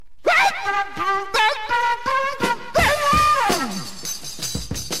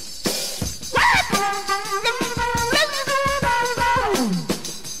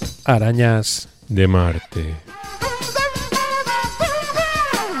Arañas de Marte.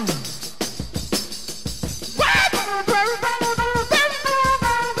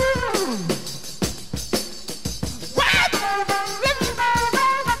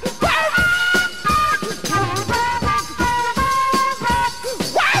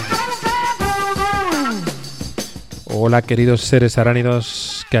 Hola queridos seres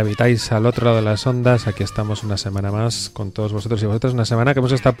aránidos que habitáis al otro lado de las ondas, aquí estamos una semana más con todos vosotros y vosotras, una semana que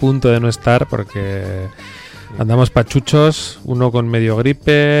hemos estado a punto de no estar porque andamos pachuchos, uno con medio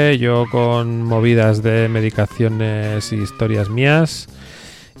gripe, yo con movidas de medicaciones y historias mías,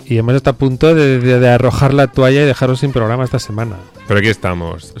 y hemos estado a punto de arrojar la toalla y dejaros sin programa esta semana. Pero aquí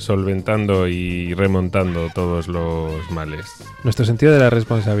estamos, solventando y remontando todos los males. Nuestro sentido de la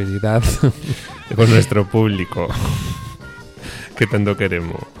responsabilidad con nuestro público, que tanto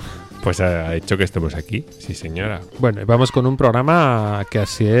queremos, pues ha hecho que estemos aquí, sí señora. Bueno, vamos con un programa que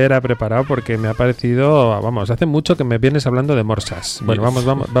así era preparado porque me ha parecido, vamos, hace mucho que me vienes hablando de Morsas. Bueno,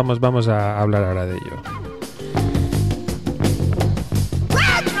 vamos a hablar ahora de ello.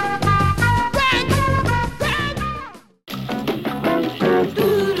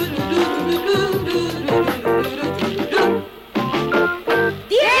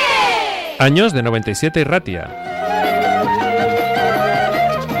 Años de 97 y Ratia.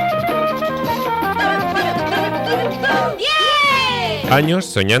 Años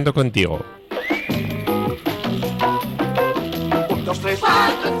soñando contigo. 1, 2, 3,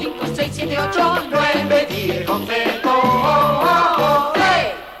 4, 5, 6, 7, 8, 9, 10, 11, 12.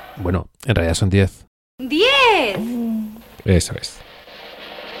 Bueno, en realidad son 10. ¡10! Eso es.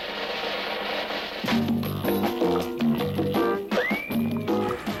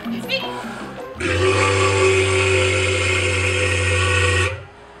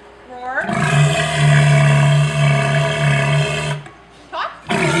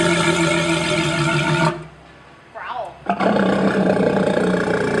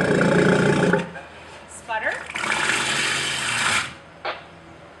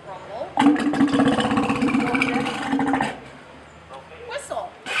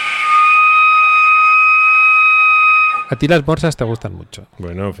 A ti las morsas te gustan mucho.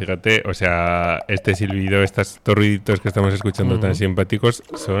 Bueno, fíjate, o sea, este silbido, estos ruiditos que estamos escuchando tan simpáticos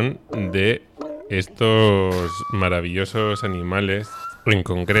son de estos maravillosos animales, en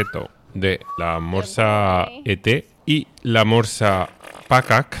concreto de la morsa ET y la morsa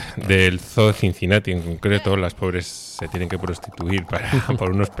Pacac del zoo de Cincinnati. En concreto, las pobres se tienen que prostituir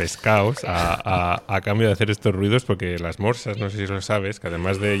por unos pescados a cambio de hacer estos ruidos, porque las morsas, no sé si lo sabes, que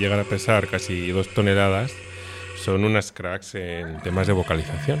además de llegar a pesar casi 2 toneladas, son unas cracks en temas de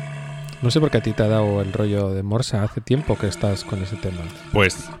vocalización. No sé por qué a ti te ha dado el rollo de morsa. Hace tiempo que estás con ese tema.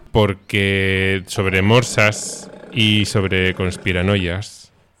 Pues porque sobre morsas y sobre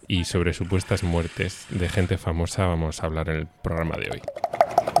conspiranoias y sobre supuestas muertes de gente famosa vamos a hablar en el programa de hoy.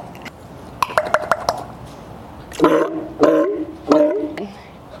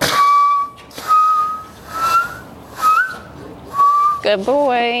 Good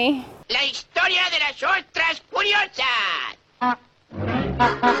boy. La historia de las ostras curiosas.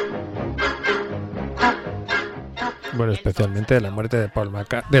 Bueno, especialmente de la muerte de Paul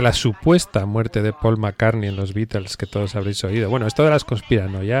McCartney, de la supuesta muerte de Paul McCartney en los Beatles, que todos habréis oído. Bueno, esto de las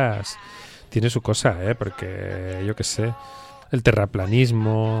conspiranoias tiene su cosa, porque yo qué sé, el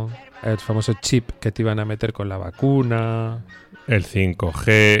terraplanismo, el famoso chip que te iban a meter con la vacuna, el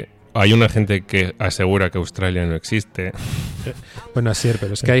 5G. Hay una gente que asegura que Australia no existe. Bueno, así es,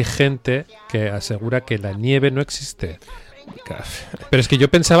 pero es que hay gente que asegura que la nieve no existe. Pero es que yo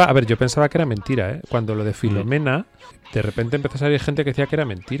pensaba que era mentira, Cuando lo de Filomena, de repente empezó a salir gente que decía que era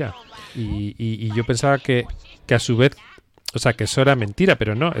mentira. Y yo pensaba que a su vez, o sea, que eso era mentira,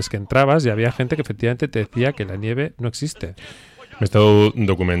 pero no, es que entrabas y había gente que efectivamente te decía que la nieve no existe. Me he estado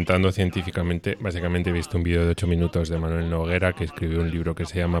documentando científicamente. Básicamente he visto un vídeo de 8 minutos de Manuel Noguera, que escribió un libro que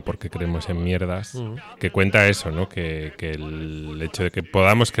se llama ¿Por qué creemos en mierdas? Que cuenta eso, ¿no? Que el hecho de que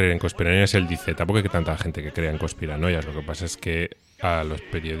podamos creer en conspiranoias, él dice, tampoco hay tanta gente que crea en conspiranoias. Lo que pasa es que a los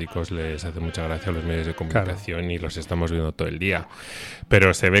periódicos les hace mucha gracia, a los medios de comunicación, claro, y los estamos viendo todo el día.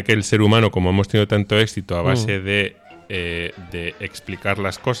 Pero se ve que el ser humano, como hemos tenido tanto éxito a base de explicar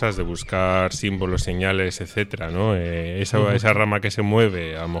las cosas, de buscar símbolos, señales, etcétera, ¿no? Esa rama que se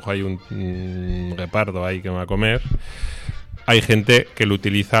mueve, a lo mejor hay un guepardo ahí que me va a comer. Hay gente que lo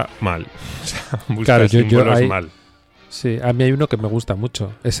utiliza mal. O sea, busca símbolos mal. Sí, a mí hay uno que me gusta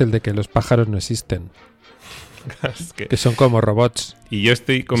mucho. Es el de que los pájaros no existen. que son como robots. Y yo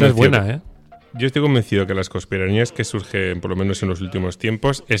estoy convencido. Esa es buena, Yo estoy convencido que las conspiranoias que surgen, por lo menos en los últimos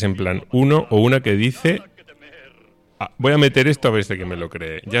tiempos, es en plan uno o una que dice voy a meter esto a ver si que me lo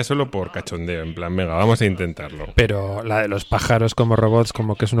cree. Ya solo por cachondeo, en plan, venga, vamos a intentarlo. Pero la de los pájaros como robots,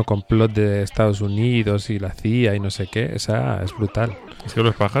 como que es un complot de Estados Unidos y la CIA y no sé qué, esa es brutal. Es que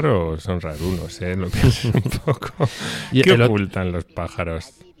los pájaros son rarunos, lo pienso un poco. Y ¿Qué ocultan los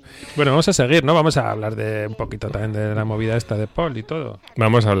pájaros? Bueno, vamos a seguir, ¿no? Vamos a hablar de un poquito también de la movida esta de Paul y todo.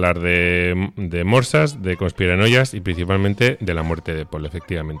 Vamos a hablar de Morsas, de conspiranoias y principalmente de la muerte de Paul,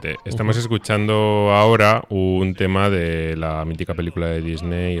 efectivamente. Estamos escuchando ahora un tema de la mítica película de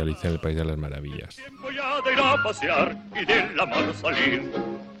Disney, Alicia en el País de las Maravillas. Voy a ir a pasear y de la mano salir.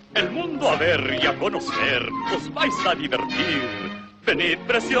 El mundo a ver y a conocer, os vais a divertir. Venid,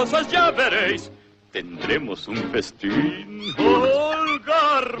 preciosas, ya veréis. Tendremos un festín,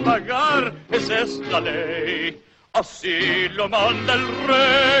 holgar, vagar, esa es la ley, así lo manda el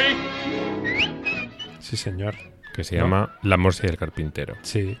rey. Sí, señor. Que se llama La Morsa y el Carpintero.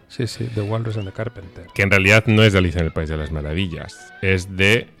 Sí, The Walrus and the Carpenter. Que en realidad no es de Alicia en el País de las Maravillas, es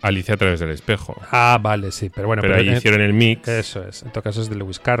de Alicia a través del espejo. Ah, vale, sí, pero bueno. Pero ahí hicieron el mix. Eso es, en todo caso es de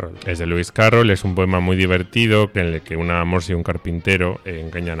Lewis Carroll. Es de Lewis Carroll, es un poema muy divertido en el que una morsa y un carpintero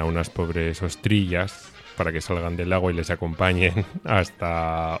engañan a unas pobres ostrillas para que salgan del lago y les acompañen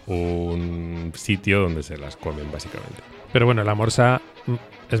hasta un sitio donde se las comen, básicamente. Pero bueno, la morsa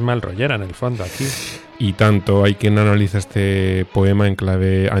es mal rollera en el fondo aquí. Y tanto hay quien analiza este poema en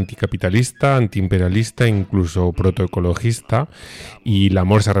clave anticapitalista, antiimperialista, incluso protoecologista, y la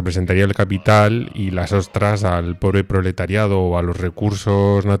morsa representaría el capital y las ostras al pobre proletariado o a los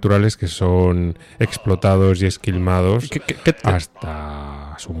recursos naturales que son explotados y esquilmados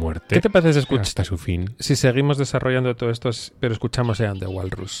hasta su muerte. ¿Qué te parece escuchar hasta su fin? Si seguimos desarrollando todo esto, pero escuchamos Ean de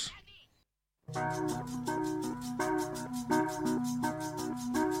Walrus.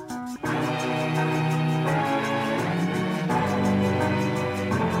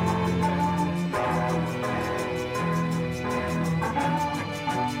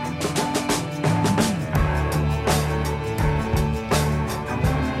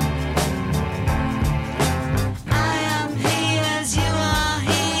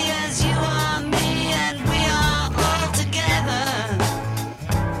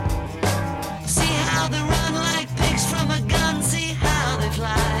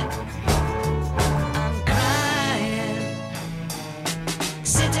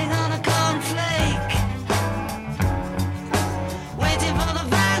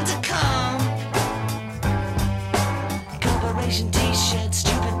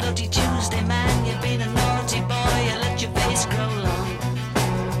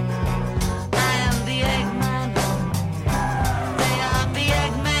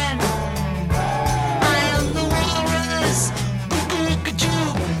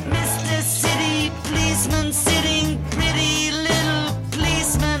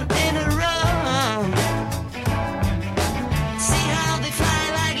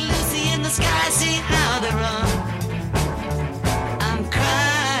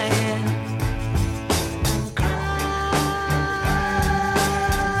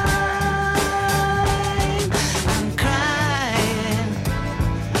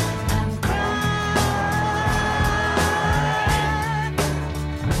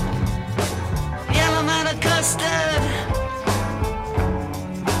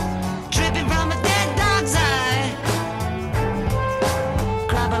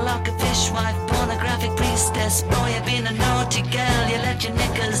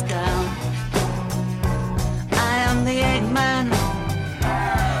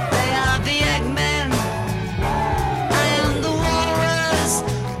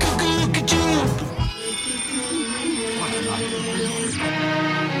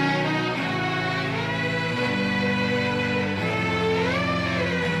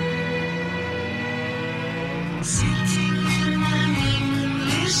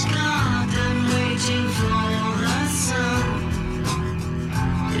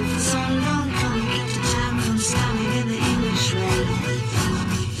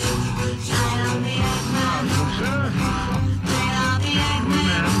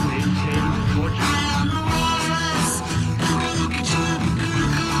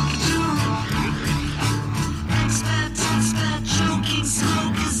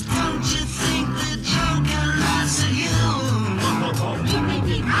 Smokers, don't you think the Joker laughs at you?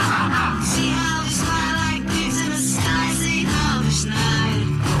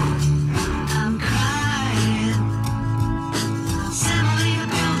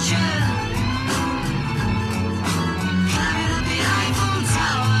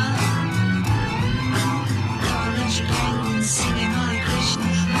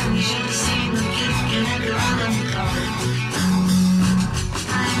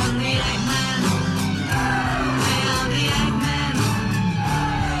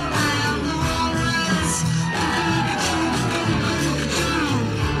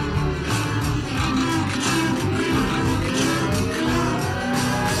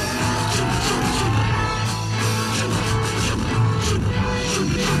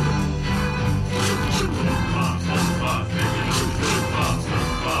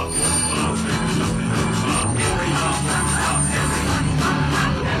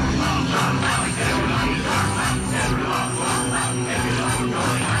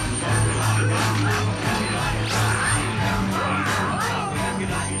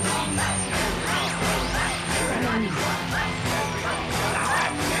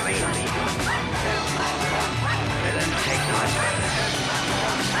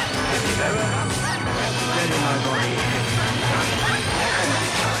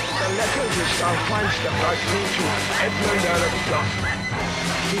 Mr. Feinstep, I came to Edmund Alec Duff.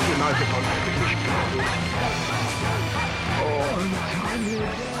 Keep your eyes upon the British people. Oh, untimely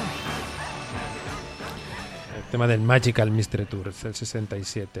death. El tema del Magical Mystery Tour, es el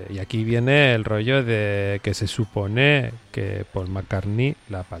 67. Y aquí viene el rollo de que se supone que Paul McCartney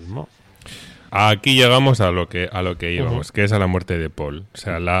la palmó. Aquí llegamos a lo que íbamos, que es a la muerte de Paul. O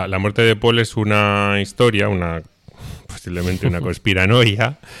sea, la muerte de Paul es una historia, posiblemente una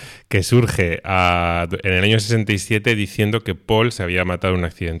conspiranoia, que surge en el año 67 diciendo que Paul se había matado en un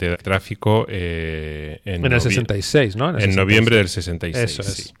accidente de tráfico en el 66, ¿no? En noviembre del 66. Eso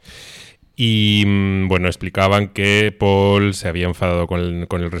es. Sí. Y bueno, explicaban que Paul se había enfadado con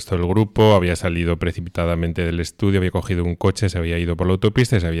el resto del grupo, había salido precipitadamente del estudio, había cogido un coche, se había ido por la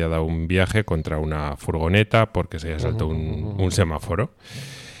autopista y se había dado un viaje contra una furgoneta porque se había saltado un semáforo.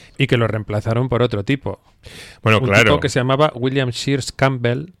 Y que lo reemplazaron por otro tipo. Bueno, un claro. tipo que se llamaba William Shears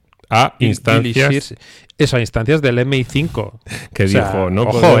Campbell. A instancias del MI5. Que dijo,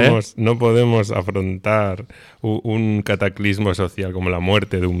 no podemos afrontar un cataclismo social como la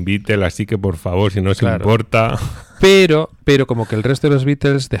muerte de un Beatle, así que por favor, si no os importa... Pero como que el resto de los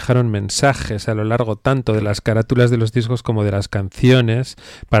Beatles dejaron mensajes a lo largo tanto de las carátulas de los discos como de las canciones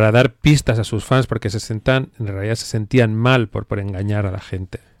para dar pistas a sus fans porque en realidad se sentían mal por engañar a la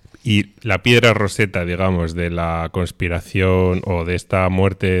gente. Y la piedra roseta, digamos, de la conspiración o de esta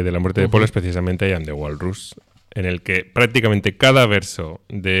muerte, de la muerte de Paul, es precisamente I Am the Walrus, en el que prácticamente cada verso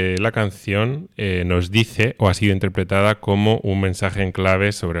de la canción nos dice o ha sido interpretada como un mensaje en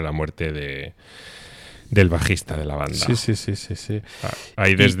clave sobre la muerte del bajista de la banda. Sí.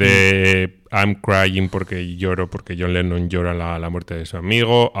 Hay desde I'm crying porque John Lennon llora la muerte de su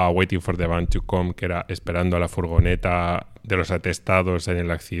amigo, a Waiting for the Band to Come, que era esperando a la furgoneta de los atestados en el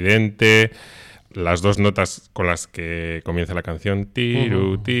accidente, las dos notas con las que comienza la canción,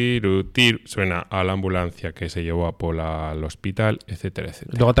 tiru, tiru, tiru, suena a la ambulancia que se llevó a Paul al hospital, etcétera,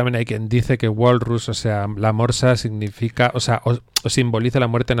 etcétera. Luego también hay quien dice que Walrus, o sea, la morsa significa, o sea, o simboliza la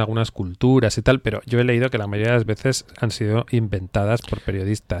muerte en algunas culturas y tal, pero yo he leído que la mayoría de las veces han sido inventadas por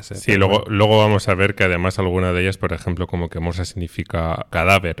periodistas. Sí, luego vamos a ver que además alguna de ellas, por ejemplo, como que morsa significa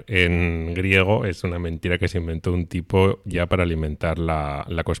cadáver en griego, es una mentira que se inventó un tipo ya para alimentar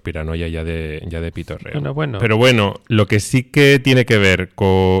la conspiranoia ya de pitorreo. Bueno. Pero bueno, lo que sí que tiene que ver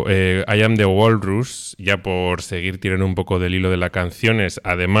con I Am the Walrus, ya por seguir tirando un poco del hilo de la canción, es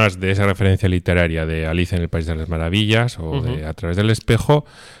además de esa referencia literaria de Alicia en el País de las Maravillas o de A través del espejo,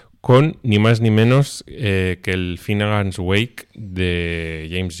 con ni más ni menos que el Finnegan's Wake de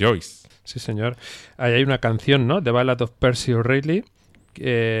James Joyce. Sí, señor. Ahí hay una canción, ¿no? The Ballad of Percy O'Reilly,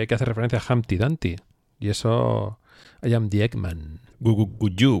 que hace referencia a Humpty Dumpty. Y eso, I Am the Eggman.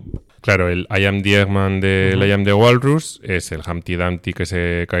 Claro, el I Am the Eggman del I Am the Walrus es el Humpty Dumpty que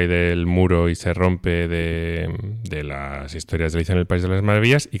se cae del muro y se rompe de las historias de Alicia en el País de las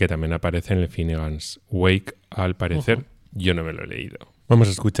Maravillas y que también aparece en el Finnegan's Wake, al parecer. Yo no me lo he leído. Vamos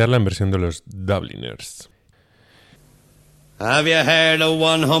a escucharla en versión de los Dubliners. Have you heard of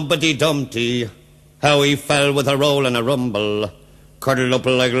one Humpty Dumpty? How he fell with a roll and a rumble, cuddled up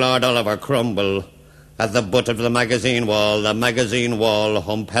like Lord Oliver Crumble, at the butt of the magazine wall,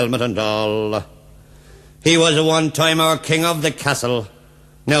 hump helmet and all. He was a one-timer king of the castle.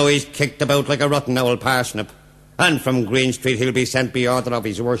 Now he's kicked about like a rotten owl parsnip, and from Green Street he'll be sent by order of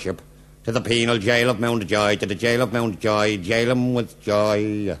his worship to the penal jail of Mountjoy, to the jail of Mountjoy, jail him with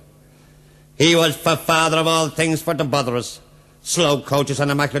joy. He was for father of all things for the botherers, slow coaches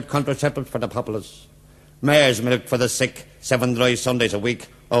and immaculate contraceptives for the populace, mare's milk for the sick, 7 dry Sundays a week,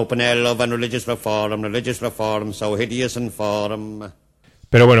 open air love and religious reform, so hideous and foreign.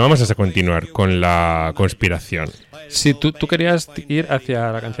 Pero bueno, vamos a continuar con la conspiración. Sí, tú querías ir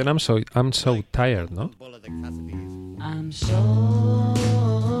hacia la canción I'm So Tired, ¿no? I'm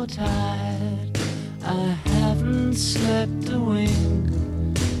so tired, I haven't slept a wink.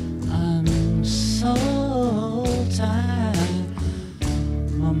 I'm so tired,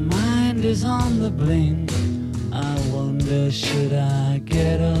 my mind is on the blink. I wonder, should I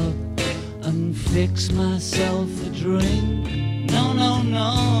get up and fix myself a drink? No, no,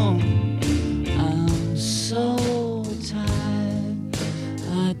 no, I'm so tired,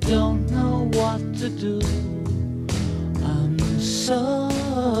 I don't know what to do. I'm so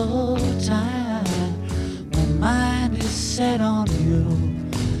tired, my mind is set on you.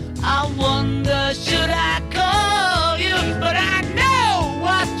 I wonder, should I call you, but I know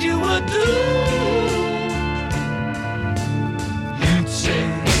what you would do. You'd say,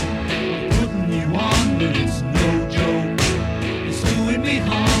 putting you on, but it's no joke. It's doing me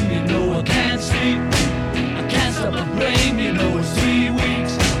harm, you know I can't sleep. I can't stop my brain, you know it's 3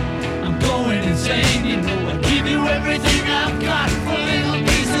 weeks. I'm going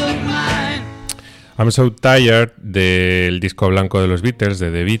I'm So Tired, del disco blanco de los Beatles,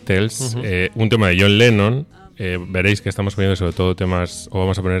 de The Beatles, un tema de John Lennon. Veréis que estamos poniendo sobre todo temas, o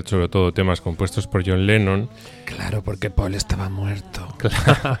vamos a poner sobre todo temas compuestos por John Lennon. Claro, porque Paul estaba muerto.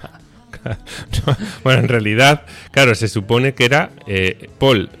 Claro. Bueno, en realidad, claro, se supone que era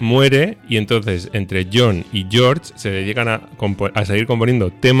Paul muere y entonces entre John y George se dedican a seguir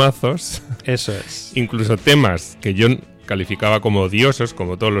componiendo temazos. Eso es. Incluso temas que John calificaba como odiosos,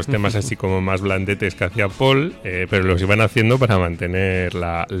 como todos los temas así como más blandetes que hacía Paul, pero los iban haciendo para mantener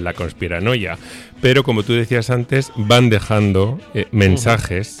la conspiranoia. Pero como tú decías antes, van dejando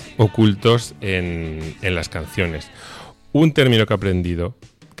mensajes ocultos en las canciones. Un término que he aprendido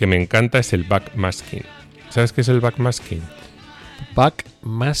que me encanta es el backmasking. ¿Sabes qué es el backmasking?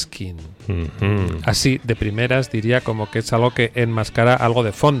 Backmasking. Así, de primeras diría como que es algo que enmascara algo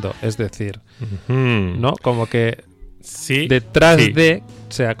de fondo, es decir, ¿no? Como que sí, detrás sí. de,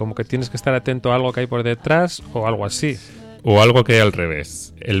 o sea, como que tienes que estar atento a algo que hay por detrás o algo así. O algo que hay al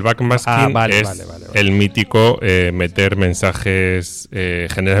revés. El backmasking es el mítico meter mensajes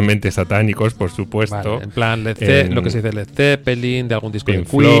generalmente satánicos, por supuesto. Vale, en plan, lo que se dice Led Zeppelin, de algún disco de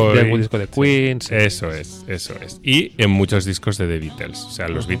Queen, de algún disco de Queen. Sí. Eso es. Y en muchos discos de The Beatles. O sea,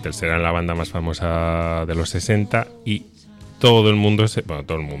 los Beatles eran la banda más famosa de los 60 y todo el mundo,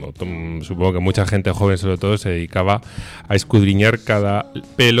 supongo que mucha gente joven sobre todo se dedicaba a escudriñar cada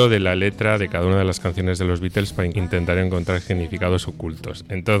pelo de la letra de cada una de las canciones de los Beatles para intentar encontrar significados ocultos.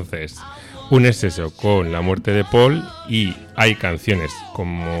 Entonces, unes eso con la muerte de Paul y hay canciones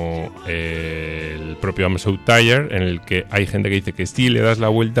como el propio I'm So Tired, en el que hay gente que dice que si le das la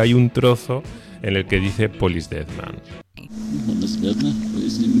vuelta hay un trozo en el que dice Paul is dead man.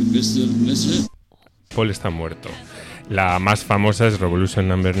 Paul está muerto. La más famosa es Revolution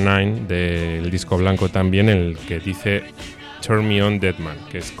No. 9 del disco blanco también, en el que dice Turn me on dead man,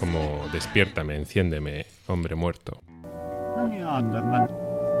 que es como despiértame, enciéndeme, hombre muerto.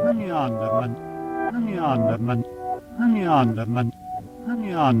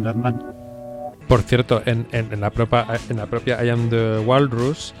 Por cierto, en la propia I Am the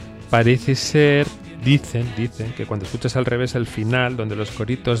Walrus parece ser, dicen que cuando escuchas al revés el final, donde los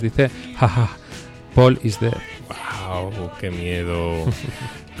coritos dice jaja, Paul is dead. ¡Wow! ¡Qué miedo!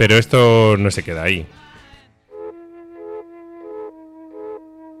 Pero esto no se queda ahí.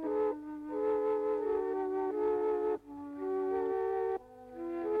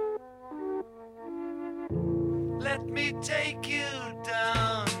 Let me take you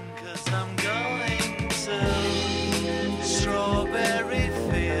down, 'cause I'm going to Strawberry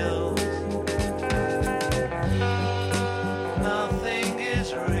Fields. Nothing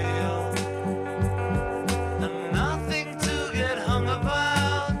is real, and nothing to get hung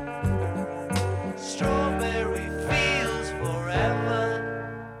about. Strawberry Fields forever.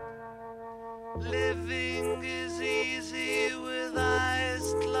 Living is easy with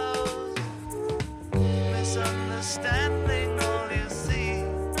eyes closed. Misunderstanding all you see.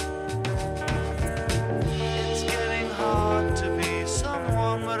 It's getting hard to be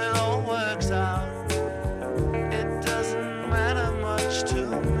someone, but it all works out. It doesn't matter much to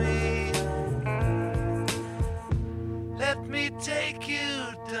me. Let me take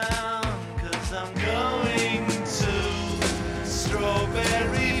you down, 'cause I'm going to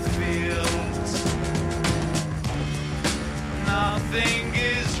Strawberry Fields. Nothing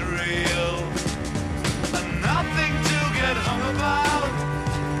is real, and nothing to get hung about.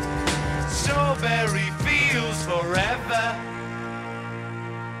 Strawberry Fields forever.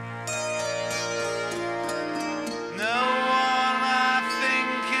 No one I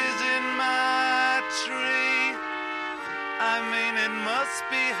think is in my tree. I mean, it must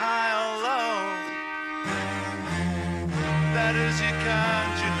be high or low. That is, you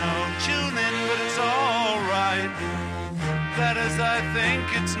can't, tune in, but it's alright. That is, I think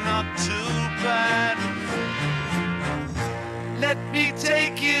it's not too bad. Let me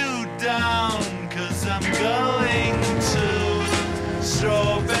take you down, 'cause I'm going to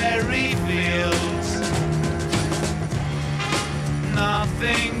Strawberry Fields.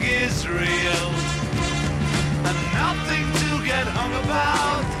 Nothing is real, and nothing to get hung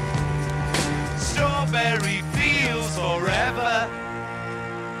about. Strawberry Fields forever.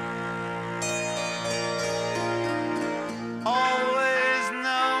 Always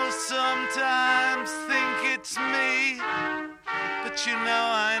know, sometimes think it's me, but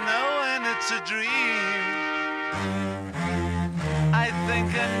I know when it's a dream. I think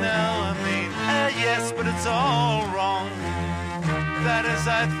I know, yes, but it's all wrong. That is,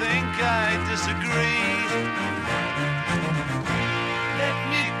 I think I disagree. Let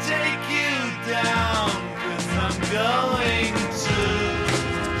me take you down, 'cause I'm going to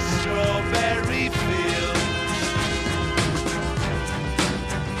Strawberry Fields.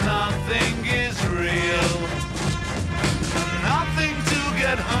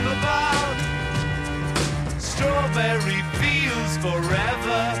 fields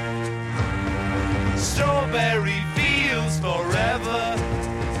forever. Strawberry fields forever.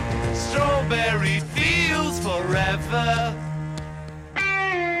 Strawberry fields forever.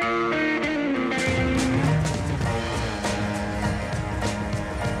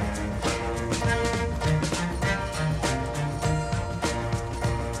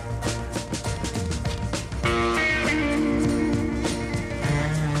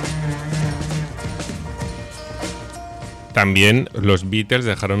 También los Beatles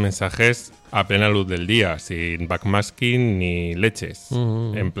dejaron mensajes a plena luz del día, sin backmasking ni leches.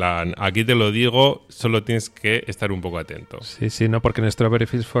 En plan, aquí te lo digo, solo tienes que estar un poco atento. Sí, no, porque en Strawberry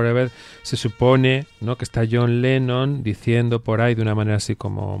Fields Forever se supone, ¿no?, que está John Lennon diciendo por ahí de una manera así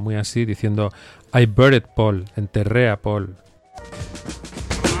como muy así, diciendo I buried Paul, enterré a Paul.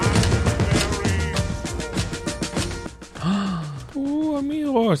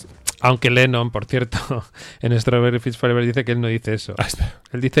 Amigos. Aunque Lennon, por cierto, en Strawberry Fields Forever dice que él no dice eso.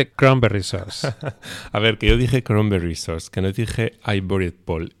 Él dice cranberry sauce. A ver, que yo dije cranberry sauce, que no dije I buried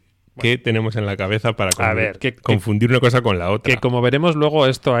Paul. ¿Qué tenemos en la cabeza para confundir una cosa con la otra? Que como veremos luego,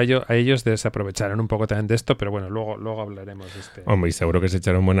 esto a ellos desaprovecharon un poco también de esto, pero bueno, luego hablaremos de este. Hombre, y seguro que se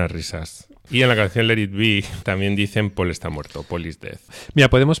echaron buenas risas. Y en la canción Let It Be también dicen Paul está muerto, Paul is dead.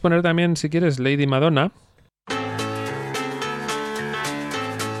 Mira, podemos poner también, si quieres, Lady Madonna.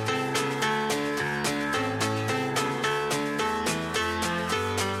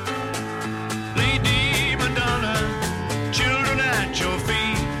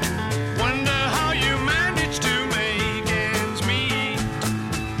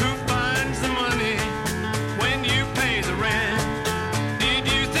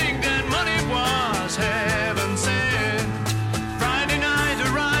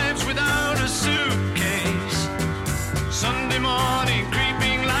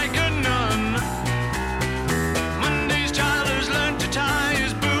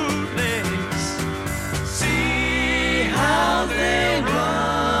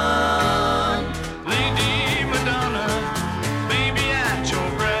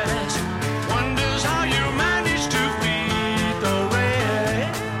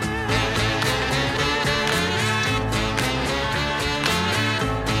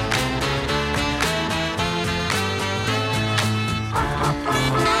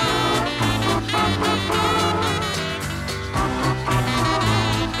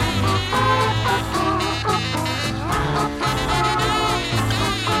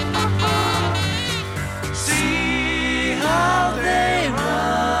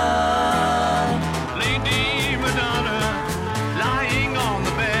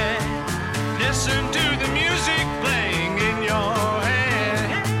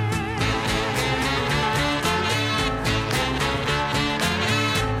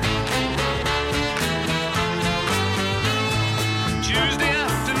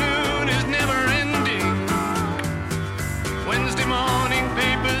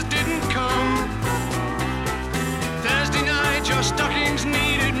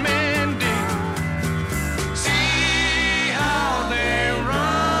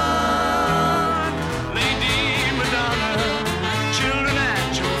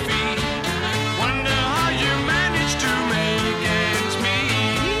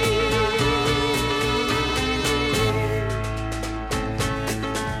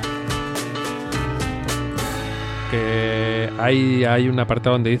 Hay un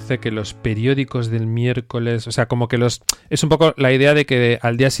apartado donde dice que los periódicos del miércoles, o sea, como que es un poco la idea de que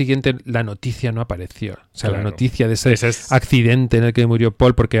al día siguiente la noticia no apareció. O sea, claro, la noticia de ese accidente en el que murió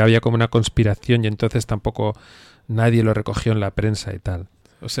Paul, porque había como una conspiración y entonces tampoco nadie lo recogió en la prensa y tal.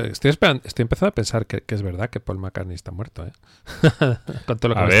 O sea, estoy empezando a pensar que es verdad que Paul McCartney está muerto, ¿eh? Con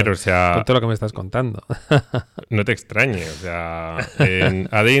todo lo que me estás contando. No te extrañe, o sea, en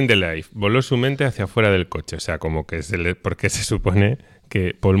A Day in the Life voló su mente hacia afuera del coche, o sea, como que porque se supone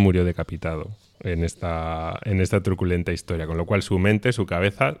que Paul murió decapitado en esta truculenta historia, con lo cual su mente, su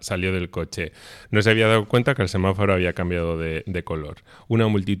cabeza salió del coche. No se había dado cuenta que el semáforo había cambiado de color. Una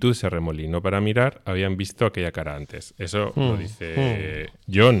multitud se remolinó para mirar, habían visto aquella cara antes. Eso lo dice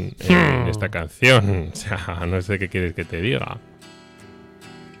John en esta canción. O sea, no sé qué quieres que te diga.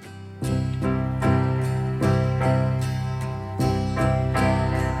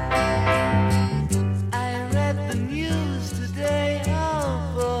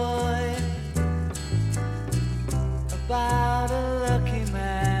 About a lucky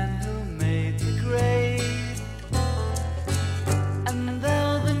man who made the grade. And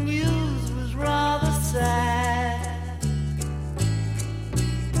though the news was rather sad,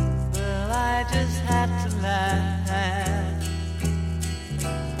 well, I just had to laugh.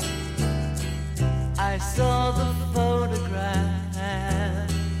 I saw the photograph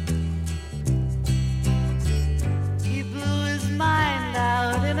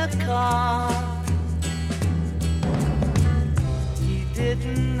car. He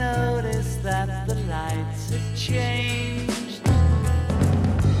didn't notice that the lights had changed.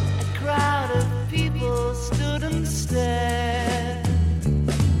 A crowd of people stood and stared.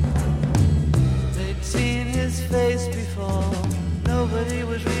 They'd seen his face before. Nobody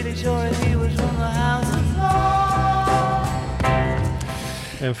was really sure if he was from the House of Lords.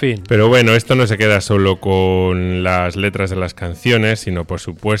 En fin. Pero bueno, esto no se queda solo con las letras de las canciones, sino por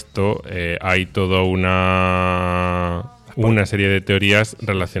supuesto hay toda una serie de teorías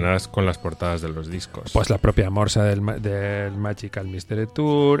relacionadas con las portadas de los discos. Pues la propia morsa del Magical Mystery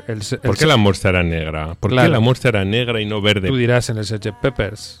Tour. ¿Por qué la morsa era negra? ¿Por qué la morsa era negra y no verde? Tú dirás en el Sgt.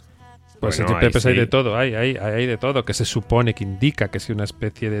 Peppers. Pues bueno, en Sgt. Peppers sí. hay de todo, hay de todo, que se supone que indica que si una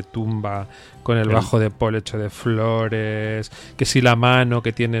especie de tumba con el bajo de Paul hecho de flores, que si la mano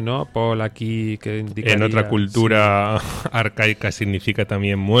que tiene, ¿no? Paul aquí, que indica. En otra cultura arcaica significa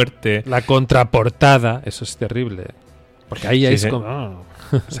también muerte. La contraportada, eso es terrible. Porque ahí es como... Oh.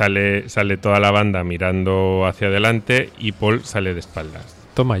 Sale toda la banda mirando hacia adelante y Paul sale de espaldas.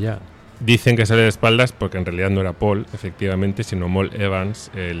 Toma ya. Dicen que sale de espaldas porque en realidad no era Paul, efectivamente, sino Moll Evans,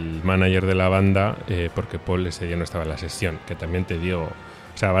 el manager de la banda, porque Paul ese día no estaba en la sesión. Que también te digo,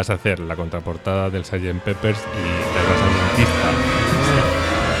 o sea, vas a hacer la contraportada del Sgt. Peppers y te vas a un dentista.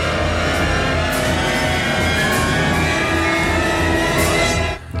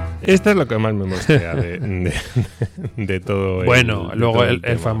 Esto es lo que más me mosquea de todo. Bueno, luego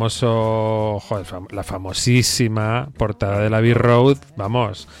el famoso, la famosísima portada de la Abbey Road,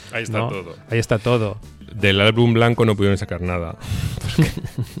 vamos. Ahí está, ¿no? Todo. Ahí está todo. Del álbum blanco no pudieron sacar nada.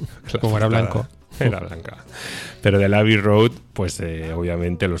 Como era blanco. Era blanca. Pero del Abbey Road, pues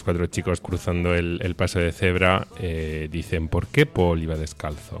obviamente los 4 chicos cruzando el paso de cebra dicen, ¿por qué Paul iba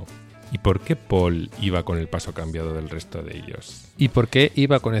descalzo? ¿Y por qué Paul iba con el paso cambiado del resto de ellos? ¿Y por qué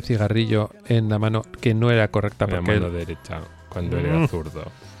iba con el cigarrillo en la mano que no era correcta? En la mano derecha, cuando era zurdo.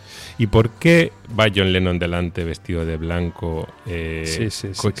 ¿Y por qué va John Lennon delante vestido de blanco,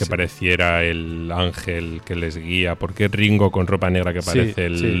 que pareciera el ángel que les guía? ¿Por qué Ringo con ropa negra que parece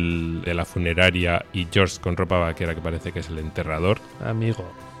de la funeraria y George con ropa vaquera que parece que es el enterrador? Amigo.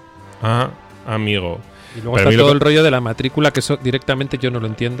 Ah, amigo. Y luego está todo el rollo de la matrícula, que eso directamente yo no lo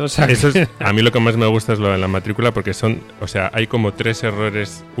entiendo. O sea, a mí lo que más me gusta es lo de la matrícula, porque hay como 3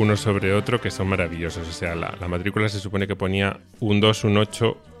 errores uno sobre otro que son maravillosos. O sea, la matrícula se supone que ponía un 2, un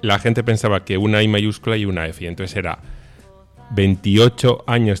 8. La gente pensaba que una I mayúscula y una F, y entonces era 28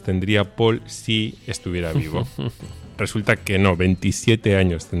 años tendría Paul si estuviera vivo. Resulta que no, 27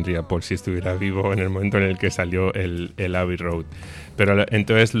 años tendría Paul si estuviera vivo en el momento en el que salió el Abbey Road. Pero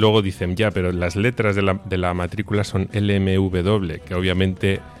entonces luego dicen, pero las letras de la matrícula son LMW, que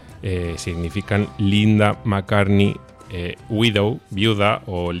obviamente significan Linda McCartney Widow, viuda,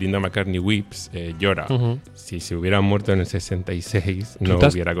 o Linda McCartney Weeps, llora. Si se hubiera muerto en el 66, no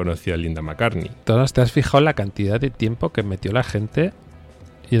hubiera conocido a Linda McCartney. ¿Te has fijado en la cantidad de tiempo que metió la gente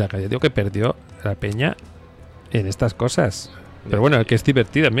y la cantidad de tiempo que perdió la peña en estas cosas? Pero bueno, que es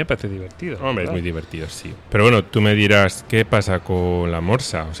divertido, a mí me parece divertido. Hombre, es muy divertido, sí. Pero bueno, tú me dirás, ¿qué pasa con la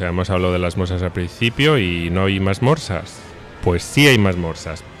morsa? O sea, hemos hablado de las morsas al principio y no hay más morsas. Pues sí hay más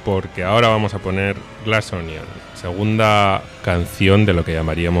morsas, porque ahora vamos a poner Glass Onion, segunda canción de lo que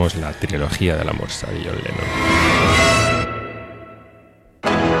llamaríamos la trilogía de la morsa de John Lennon.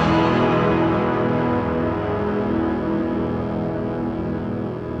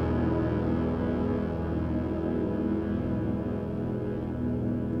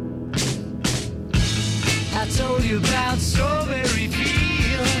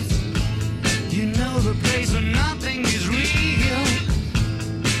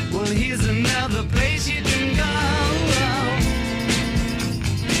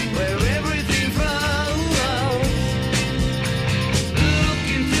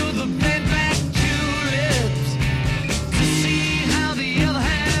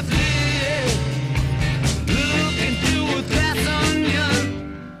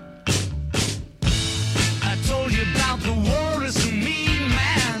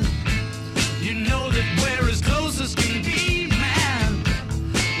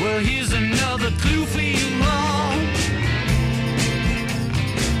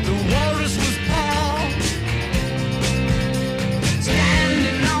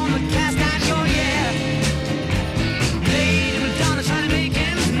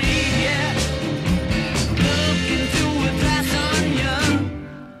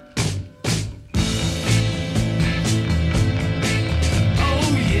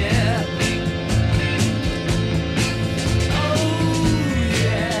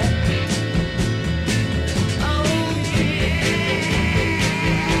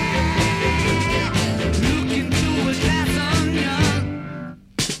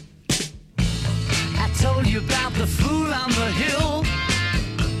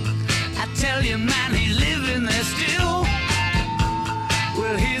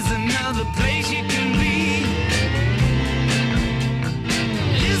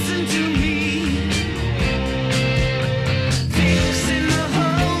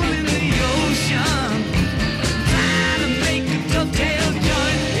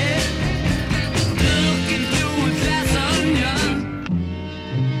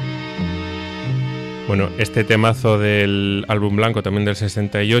 Bueno, este temazo del álbum blanco, también del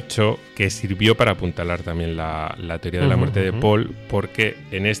 68, que sirvió para apuntalar también la teoría de la muerte de Paul, porque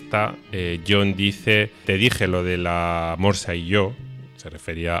en esta John dice: te dije lo de la Morsa y yo, se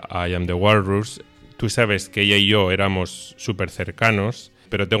refería a I Am the Walrus, tú sabes que ella y yo éramos súper cercanos,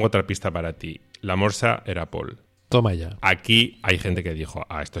 pero tengo otra pista para ti, la Morsa era Paul. Toma ya. Aquí hay gente que dijo,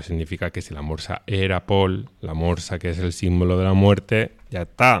 esto significa que si la Morsa era Paul, la Morsa que es el símbolo de la muerte, ya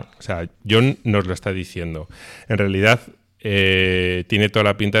está. O sea, John nos lo está diciendo. En realidad tiene toda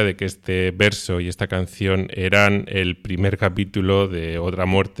la pinta de que este verso y esta canción eran el primer capítulo de otra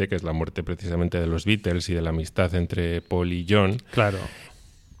muerte, que es la muerte precisamente de los Beatles y de la amistad entre Paul y John. Claro.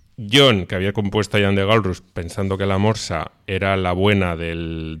 John, que había compuesto I Am the Walrus pensando que la Morsa era la buena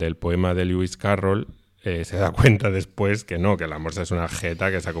del poema de Lewis Carroll, se da cuenta después que no, que la Morsa es una jeta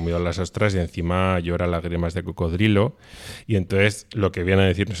que se ha comido las ostras y encima llora lágrimas de cocodrilo. Y entonces lo que viene a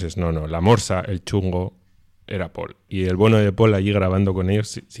decirnos es no, la Morsa, el chungo, era Paul. Y el bueno de Paul allí grabando con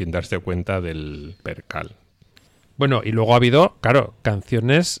ellos sin darse cuenta del percal. Bueno, y luego ha habido, claro,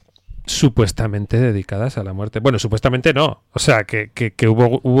 canciones supuestamente dedicadas a la muerte. Bueno, supuestamente no. O sea, que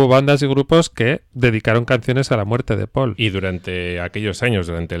hubo bandas y grupos que dedicaron canciones a la muerte de Paul. Y durante aquellos años,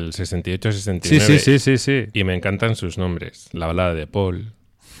 durante el 68-69. Sí. Y me encantan sus nombres. La balada de Paul,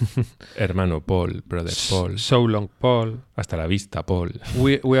 hermano Paul, brother Paul. So Long Paul. Hasta la vista Paul.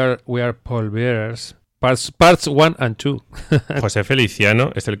 We are Paul Bearers. Parts 1 and 2. José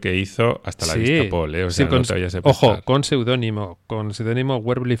Feliciano es el que hizo Hasta la vista Paul, O sea, no te vayas a pensar. Ojo, con seudónimo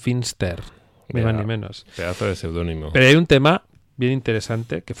Werbley Finster. Ni más ni menos. Pedazo de seudónimo. Pero hay un tema bien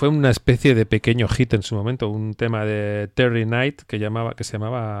interesante que fue una especie de pequeño hit en su momento, un tema de Terry Knight que se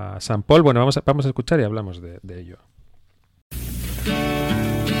llamaba San Paul. Bueno, vamos a escuchar y hablamos de ello.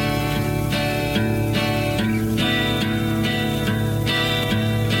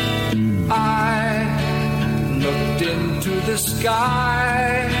 Into the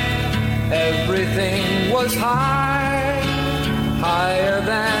sky, everything was high, higher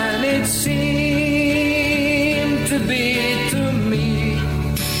than it seemed to be to me,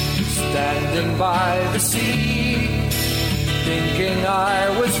 standing by the sea, thinking I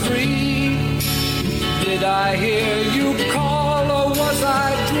was free. Did I hear you call, or was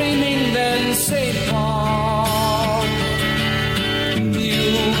I dreaming then, St. Paul?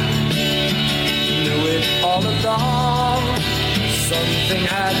 You knew it all along, something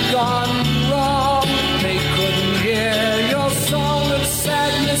had gone wrong. They couldn't hear your song of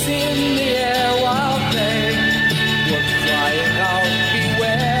sadness in the air while they were crying out,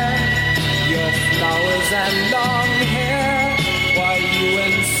 beware your flowers and long hair, while you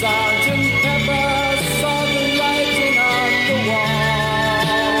and Sergeant Pepper saw the writing on the wall.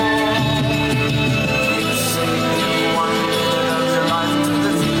 You say you want to live your life to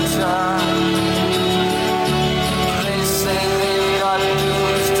the future.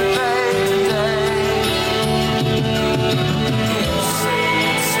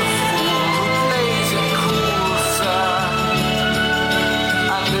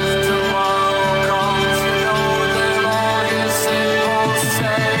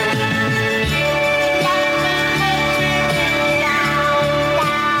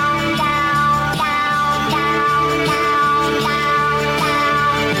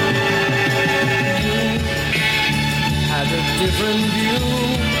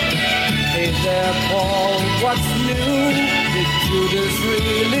 What's new? Did Judas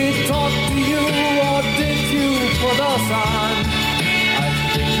really talk to you, or did you put us on? I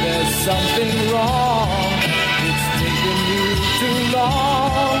think there's something wrong. It's taken you too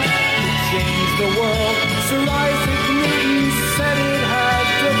long to change the world. Sir Isaac Newton said it had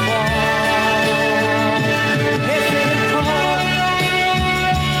to fall. If it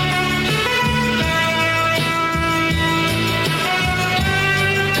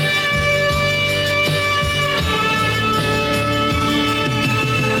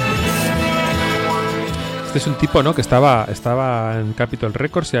Este es un tipo, ¿no?, que estaba en Capitol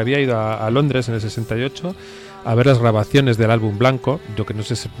Records y había ido a Londres en el 68 a ver las grabaciones del álbum blanco. Yo que no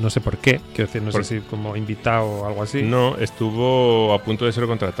sé por qué, quiero decir, no sé si como invitado o algo así. No, estuvo a punto de ser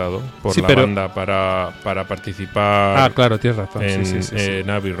contratado por la banda para participar. Ah, claro, tienes razón. En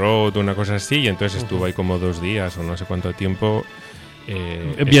Abbey Road, una cosa así, y entonces estuvo ahí como 2 días o no sé cuánto tiempo.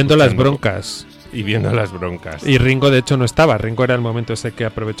 Viendo las broncas. Y viendo las broncas. Y Ringo, de hecho, no estaba. Ringo era el momento ese que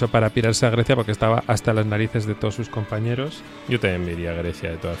aprovechó para pirarse a Grecia porque estaba hasta las narices de todos sus compañeros. Yo también me iría a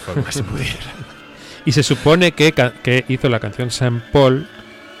Grecia de todas formas si pudiera. Y se supone que hizo la canción Saint Paul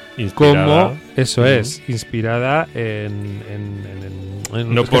Inspirada. Inspirada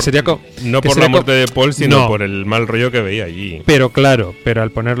no por, no por la muerte de Paul, sino por el mal rollo que veía allí. Pero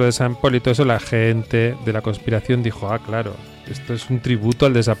al ponerlo de San Paul y todo eso, la gente de la conspiración dijo, claro, esto es un tributo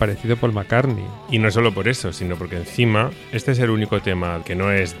al desaparecido Paul McCartney. Y no solo por eso, sino porque encima este es el único tema que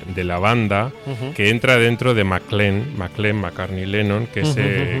no es de la banda, que entra dentro de McCartney Lennon, que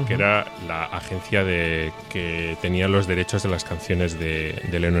que era la agencia que tenía los derechos de las canciones de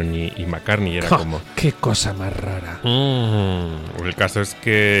Lennon y McCartney. Era como... ¡Qué cosa más rara! El caso es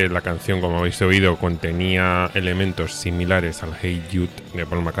que la canción, como habéis oído, contenía elementos similares al Hey Jude de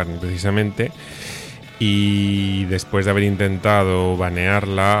Paul McCartney precisamente. Y después de haber intentado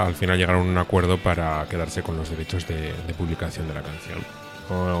banearla, al final llegaron a un acuerdo para quedarse con los derechos de publicación de la canción.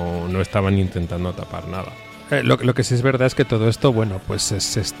 No estaban intentando tapar nada. Lo que sí es verdad es que todo esto, pues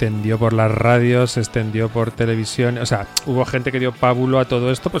se extendió por las radios, se extendió por televisión. O sea, hubo gente que dio pábulo a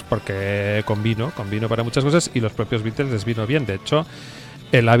todo esto, pues porque convino para muchas cosas, y los propios Beatles les vino bien. De hecho,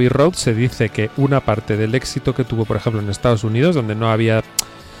 el Abbey Road se dice que una parte del éxito que tuvo, por ejemplo, en Estados Unidos, donde no había,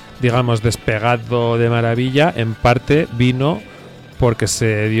 digamos, despegado de maravilla, en parte vino porque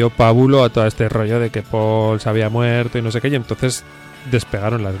se dio pábulo a todo este rollo de que Paul se había muerto y no sé qué, y entonces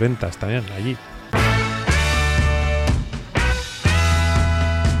despegaron las ventas también allí.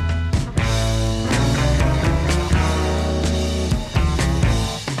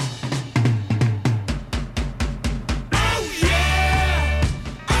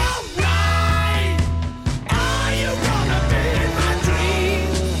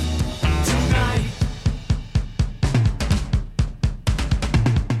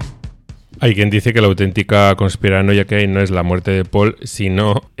 Hay quien dice que la auténtica conspiranoia que hay no es la muerte de Paul,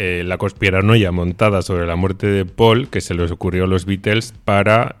 sino la conspiranoia montada sobre la muerte de Paul, que se les ocurrió a los Beatles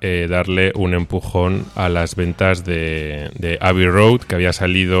para darle un empujón a las ventas de Abbey Road, que había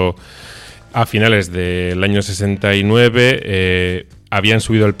salido a finales del año 69. Habían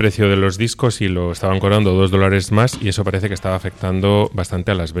subido el precio de los discos y lo estaban cobrando $2 más, y eso parece que estaba afectando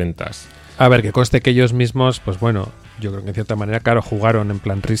bastante a las ventas. A ver, que conste que ellos mismos, pues bueno, yo creo que en cierta manera, claro, jugaron en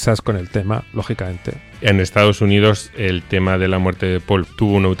plan risas con el tema, lógicamente. En Estados Unidos el tema de la muerte de Paul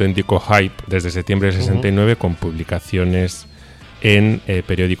tuvo un auténtico hype desde septiembre de 69 con publicaciones en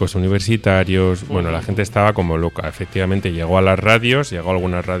periódicos universitarios. Bueno, la gente estaba como loca. Efectivamente llegó a las radios, llegó a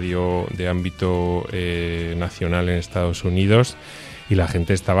alguna radio de ámbito nacional en Estados Unidos, y la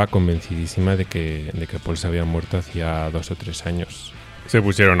gente estaba convencidísima de que Paul se había muerto hacía 2 o 3 años. Se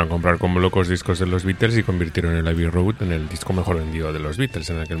pusieron a comprar como locos discos de los Beatles y convirtieron el Abbey Road en el disco mejor vendido de los Beatles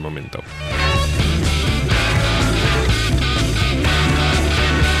en aquel momento.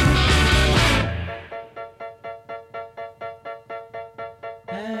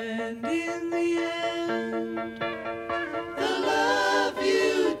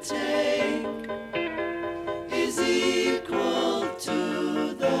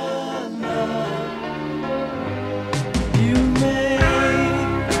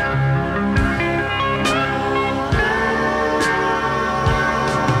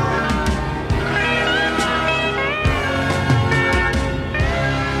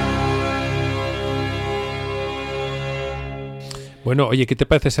 Bueno, oye, ¿qué te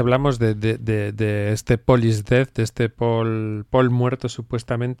parece si hablamos de este Paul is Dead, de este Paul muerto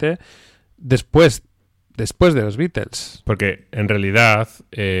supuestamente, después de los Beatles? Porque en realidad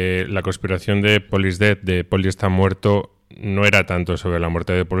la conspiración de Paul is Dead, de Paul está muerto, no era tanto sobre la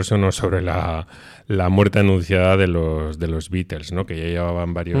muerte de Paul, sino sobre la muerte anunciada de los Beatles, ¿no? Que ya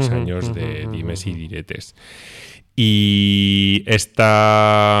llevaban varios años de dimes y diretes. Y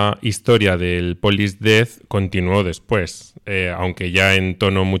esta historia del Paul is Dead continuó después, aunque ya en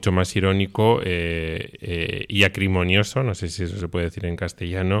tono mucho más irónico y acrimonioso, no sé si eso se puede decir en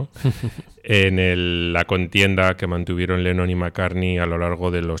castellano, en la contienda que mantuvieron Lennon y McCartney a lo largo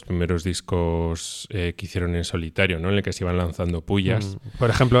de los primeros discos que hicieron en solitario, ¿no? En el que se iban lanzando pullas. Por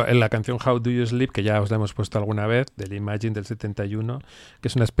ejemplo, en la canción How Do You Sleep, que ya os la hemos puesto alguna vez, del Imagine del 71, que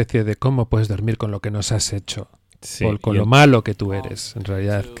es una especie de ¿cómo puedes dormir con lo que nos has hecho? Sí, con lo malo que tú eres, en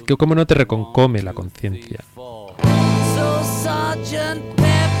realidad. Que cómo no te reconcome la conciencia.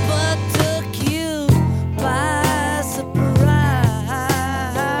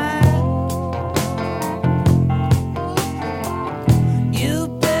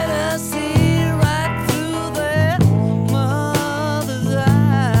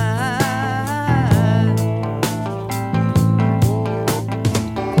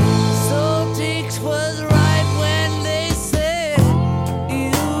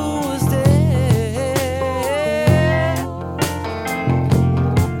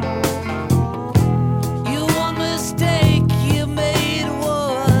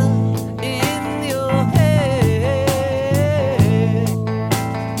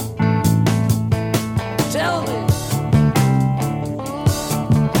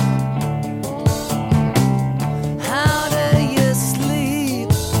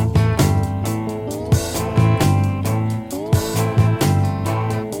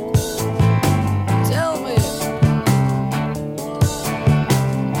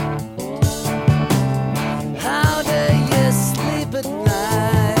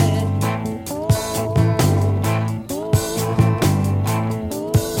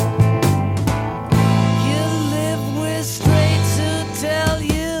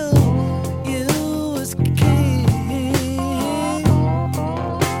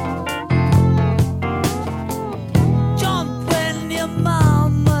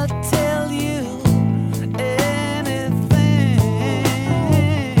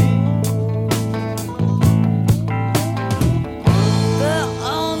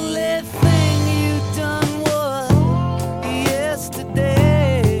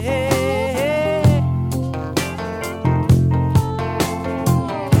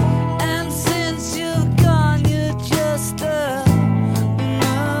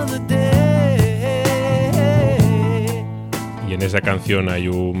 esa canción hay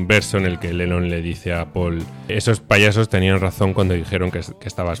un verso en el que Lennon le dice a Paul: esos payasos tenían razón cuando dijeron que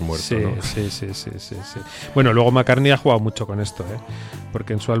estabas muerto, sí, ¿no? Sí. Bueno, luego McCartney ha jugado mucho con esto,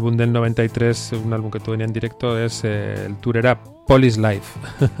 porque en su álbum del 93, un álbum que tuvo en directo, el tour era Paul is Life.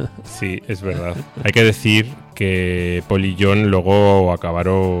 Sí, es verdad. Hay que decir que Paul y John luego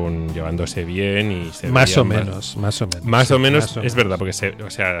acabaron llevándose bien y se más o veían menos. Es verdad, porque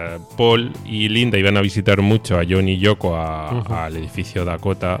Paul y Linda iban a visitar mucho a John y Yoko al edificio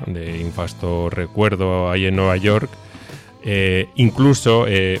Dakota de infasto recuerdo ahí en Nueva York. Incluso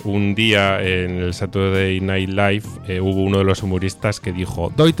un día en el Saturday Night Live hubo uno de los humoristas que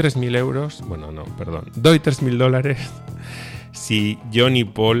dijo: doy $3,000 si John y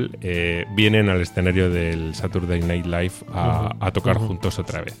Paul vienen al escenario del Saturday Night Live a tocar juntos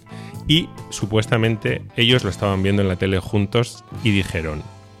otra vez. Y supuestamente ellos lo estaban viendo en la tele juntos y dijeron: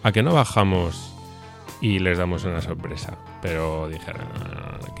 ¿a que no bajamos y les damos una sorpresa? Pero dijeron: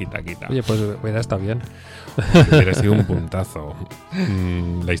 quita. Oye, pues hubiera estado bien. Hubiera sido un puntazo.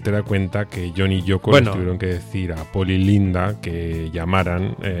 La historia cuenta que John y Yoko les tuvieron que decir a Paul y Linda que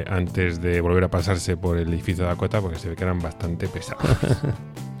llamaran antes de volver a pasarse por el edificio de Dakota, porque se ve que eran bastante pesados.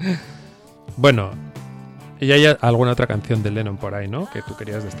 Bueno, y hay alguna otra canción de Lennon por ahí, ¿no?, que tú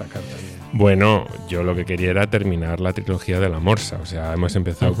querías destacar también. Bueno, yo lo que quería era terminar la trilogía de la Morsa. O sea, hemos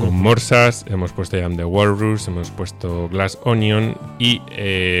empezado con Morsas, hemos puesto I Am the Walrus, hemos puesto Glass Onion y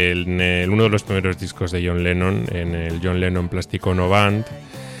en uno de los primeros discos de John Lennon, en el John Lennon Plastic Ono Band,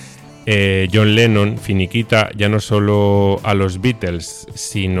 John Lennon finiquita ya no solo a los Beatles,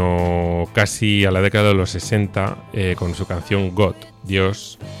 sino casi a la década de los 60 con su canción God,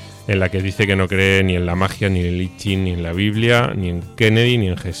 Dios, en la que dice que no cree ni en la magia, ni en el I Ching, ni en la Biblia, ni en Kennedy, ni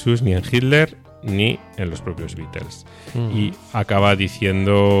en Jesús, ni en Hitler, ni en los propios Beatles. Y acaba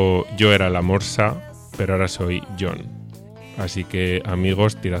diciendo: yo era la Morsa, pero ahora soy John. Así que,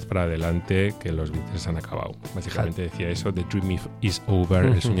 amigos, tirad para adelante, que los Beatles han acabado. Básicamente decía eso: the dream is over,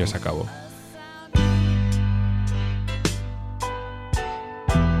 el sueño se acabó.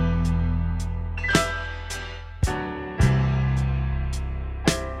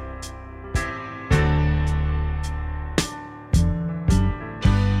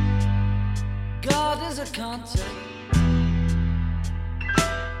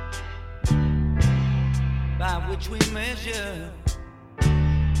 By which we measure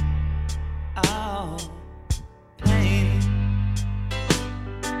our pain.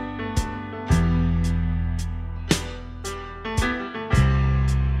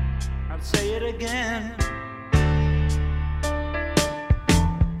 I'll say it again.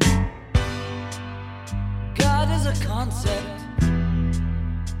 God is a concept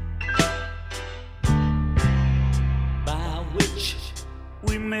by which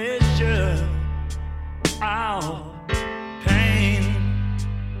we measure our pain,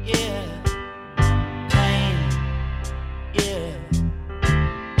 yeah, pain, yeah.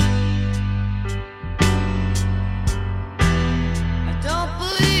 I don't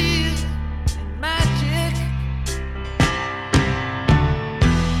believe in magic.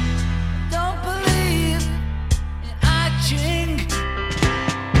 I don't believe in I Ching. I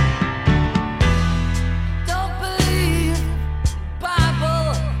don't believe in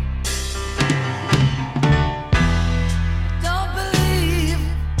Bible.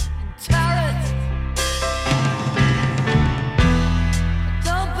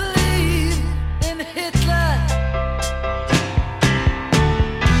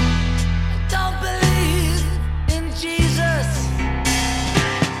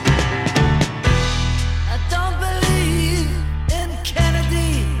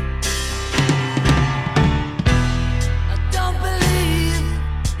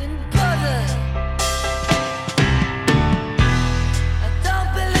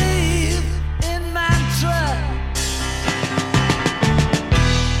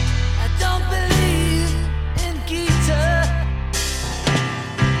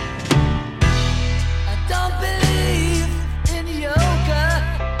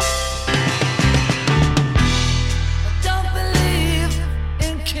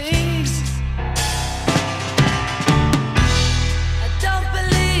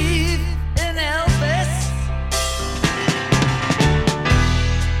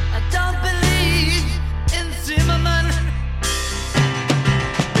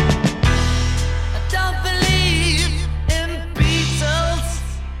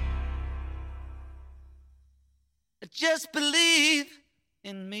 Just believe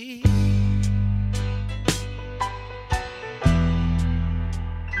in me.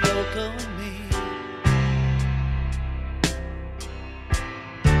 Yoko and me.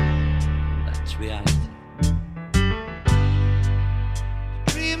 That's reality.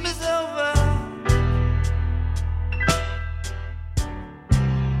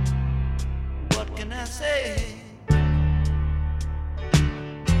 I say,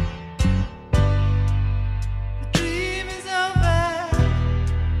 the dream is over.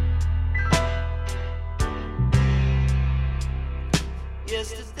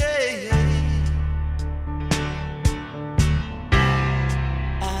 Yesterday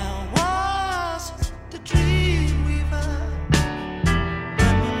I was the dream weaver,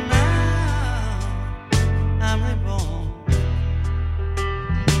 but now I'm reborn.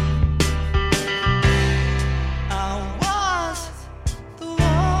 I was the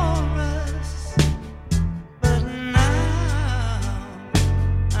walrus, but now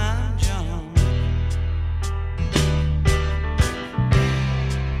I'm John.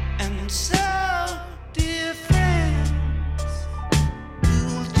 And so, dear friends,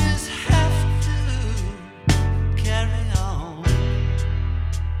 you'll just have to carry on.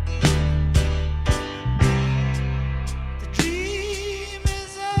 The dream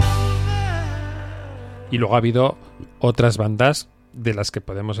is over. Y luego ha habido otras bandas de las que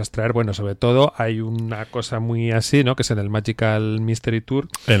podemos extraer. Bueno, sobre todo hay una cosa muy así, ¿no? Que es en el Magical Mystery Tour.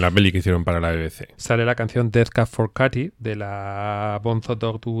 En la peli que hicieron para la BBC. Sale la canción Death Cab for Cutie de la Bonzo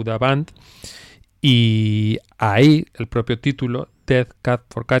Dog to the Band. Y ahí el propio título, Death Cab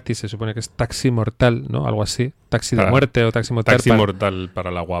for Cutie, se supone que es Taxi Mortal, ¿no? Algo así. Taxi de muerte o Taxi Mortal. Taxi mortal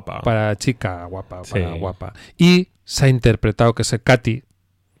para la guapa. Para chica guapa, Sí. para guapa. Y se ha interpretado que ese Cutie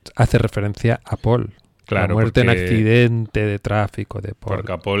hace referencia a Paul. Claro, la muerte en porque- accidente de tráfico de Paul.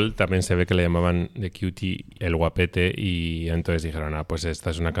 Porque a Paul también se ve que le llamaban de Cutie el guapete y entonces dijeron, pues esta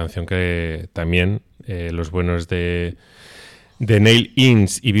es una canción que también los buenos de Neil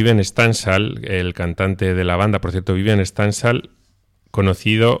Innes y Vivian Stanshall, el cantante de la banda, por cierto, Vivian Stanshall,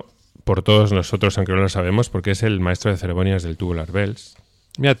 conocido por todos nosotros, aunque no lo sabemos, porque es el maestro de ceremonias del Tubular Bells.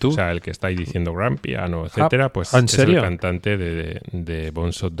 Mira tú. O sea, el que está ahí diciendo gran piano, etcétera, pues ¿en es serio? el cantante de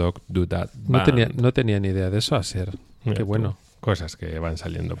Bonzo Dog Do That No Band. tenía ni idea de eso, Asier. Mira Qué tú, bueno. Cosas que van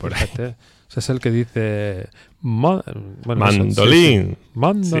saliendo por ahí. Fíjate. O sea, es el que dice... bueno, Mandolin. sí, sí.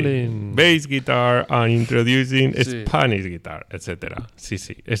 Mandolin. Sí. Bass guitar and introducing Sí. Spanish guitar, etcétera. Sí,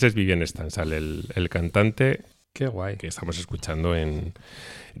 sí. Ese es Vivian Stanshall, el cantante Qué guay. que estamos escuchando en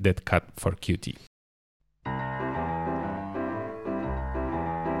Dead Cat for Cutie.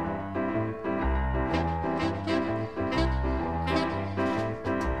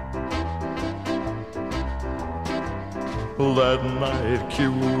 That night,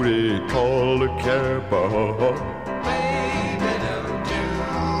 cutie called a cab. Baby, don't do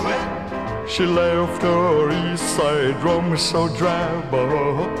it. She left her east side drum so drab. Baby,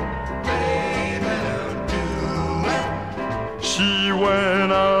 don't do it. She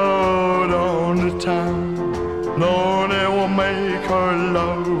went out on the town. No, they will make her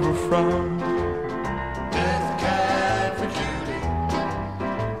lover frown. Death cab for cutie.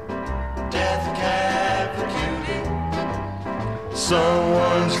 Death cab for cutie.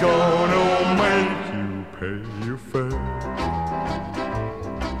 Someone's gonna make you pay your fare.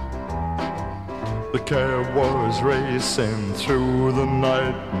 The cab was racing through the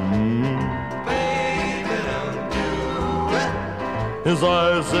night. Baby, don't do it. His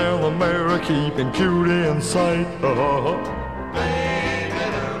eyes in the mirror keeping cutie in sight. Baby,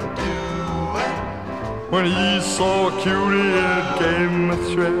 don't do it. When he saw cutie, it gave him a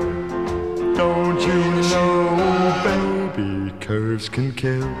thrill. Don't you know, baby, curves can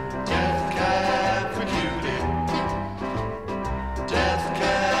kill. Death cab for cutie. Death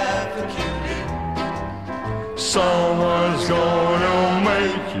cab for cutie. Someone's gonna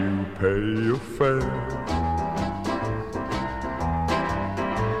make you pay your fare.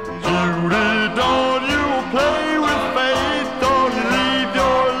 Cutie, don't you play with fate. Don't you leave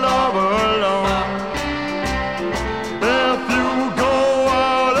your lover alone. If you go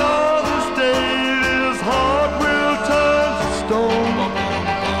out of the state, his heart will turn to stone.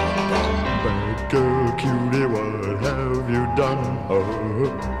 Bad girl, cutie, what have you done?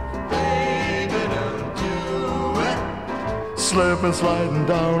 Baby, don't do it. Slip and sliding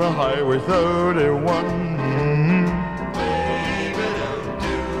down a highway 31. Baby, don't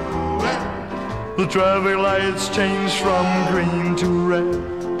do it. The traffic lights changed from green to red.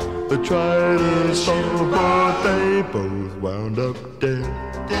 They tried to stop, but they both wound up dead.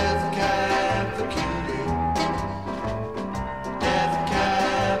 Death cab for cutie. Death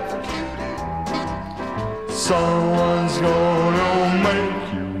cab for cutie. Someone's gonna make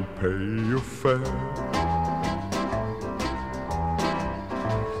you pay your fare.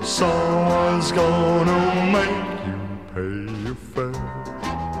 Someone's gonna make you pay your fare.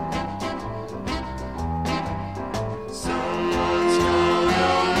 Someone's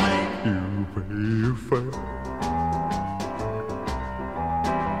gonna make You pay your fare.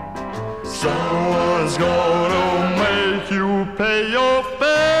 Someone Santa's gonna make you pay your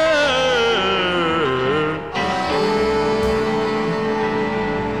fare.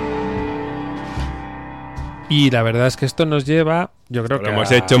 Y la verdad es que esto nos lleva, yo creo que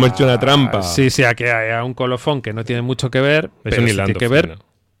hemos hecho una trampa. Sí, a que haya un colofón que no tiene mucho que ver, es pero un sí hilando tiene que ver. fino.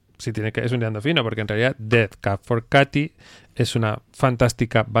 Sí tiene que, es un hilando fino, porque en realidad Death Cab for Cutie es una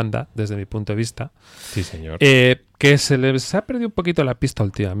fantástica banda, desde mi punto de vista. Sí, señor. Que se les ha perdido un poquito la pista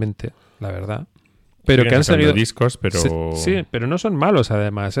últimamente, la verdad. Pero que han seguido discos, pero... Sí, pero no son malos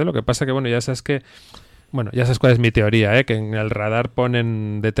además, ¿eh? Lo que pasa que, bueno, ya sabes cuál es mi teoría, ¿eh? Que en el radar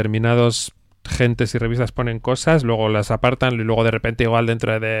ponen determinados gentes y revistas, ponen cosas, luego las apartan y luego de repente igual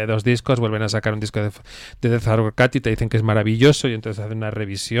dentro de 2 discos vuelven a sacar un disco de Death Cab for Cutie y te dicen que es maravilloso y entonces hacen una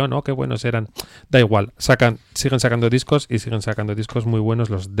revisión, qué buenos eran. Da igual, siguen sacando discos y siguen sacando discos muy buenos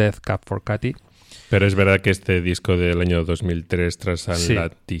los Death Cab for Cutie. Pero es verdad que este disco del año 2003,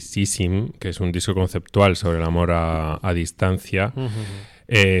 Transatlanticism, que es un disco conceptual sobre el amor a distancia,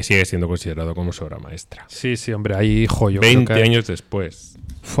 sigue siendo considerado como su obra maestra. Sí, hombre, ahí, yo 20 años después.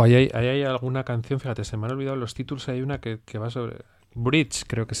 Ahí hay alguna canción, fíjate, se me han olvidado los títulos, hay una que va sobre Bridge,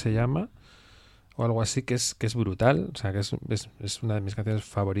 creo que se llama, o algo así, que es brutal, o sea, que es una de mis canciones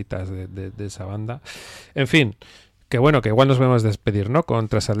favoritas de esa banda. En fin, que bueno, que igual nos vamos a despedir, ¿no? Con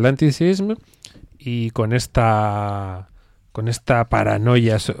Transatlanticism y con esta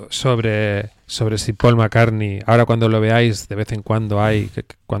paranoia sobre si Paul McCartney, ahora cuando lo veáis, de vez en cuando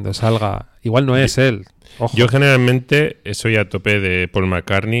cuando salga, igual no es él. Ojo. Yo generalmente soy a tope de Paul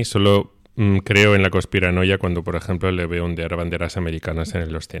McCartney, solo creo en la conspiranoia cuando, por ejemplo, le veo ondear banderas americanas en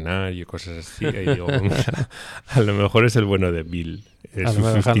el escenario y cosas así, y digo, a lo mejor es el bueno de Bill, es su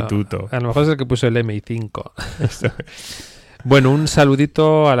sustituto. A lo mejor es el que puso el MI5. Bueno, un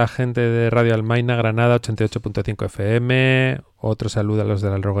saludito a la gente de Radio Almaina, Granada, 88.5 FM. Otro saludo a los de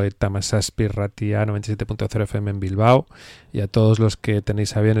la Alrogueta Masaspi, Ratia, 97.0 FM en Bilbao. Y a todos los que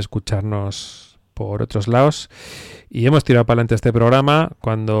tenéis a bien escucharnos por otros lados. Y hemos tirado para adelante este programa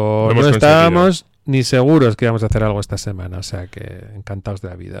cuando no estábamos ni seguros que íbamos a hacer algo esta semana. O sea que encantados de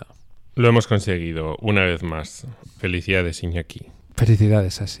la vida. Lo hemos conseguido, una vez más. Felicidades, Iñaki.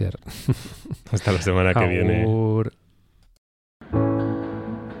 Felicidades, Asier. Hasta la semana que viene.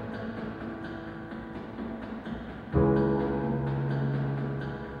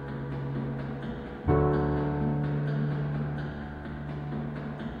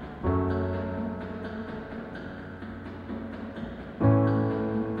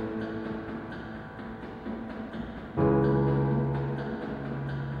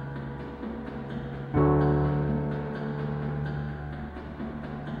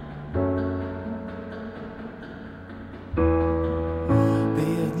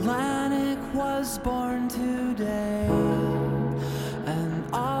 Born today, and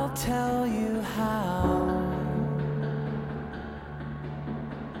I'll tell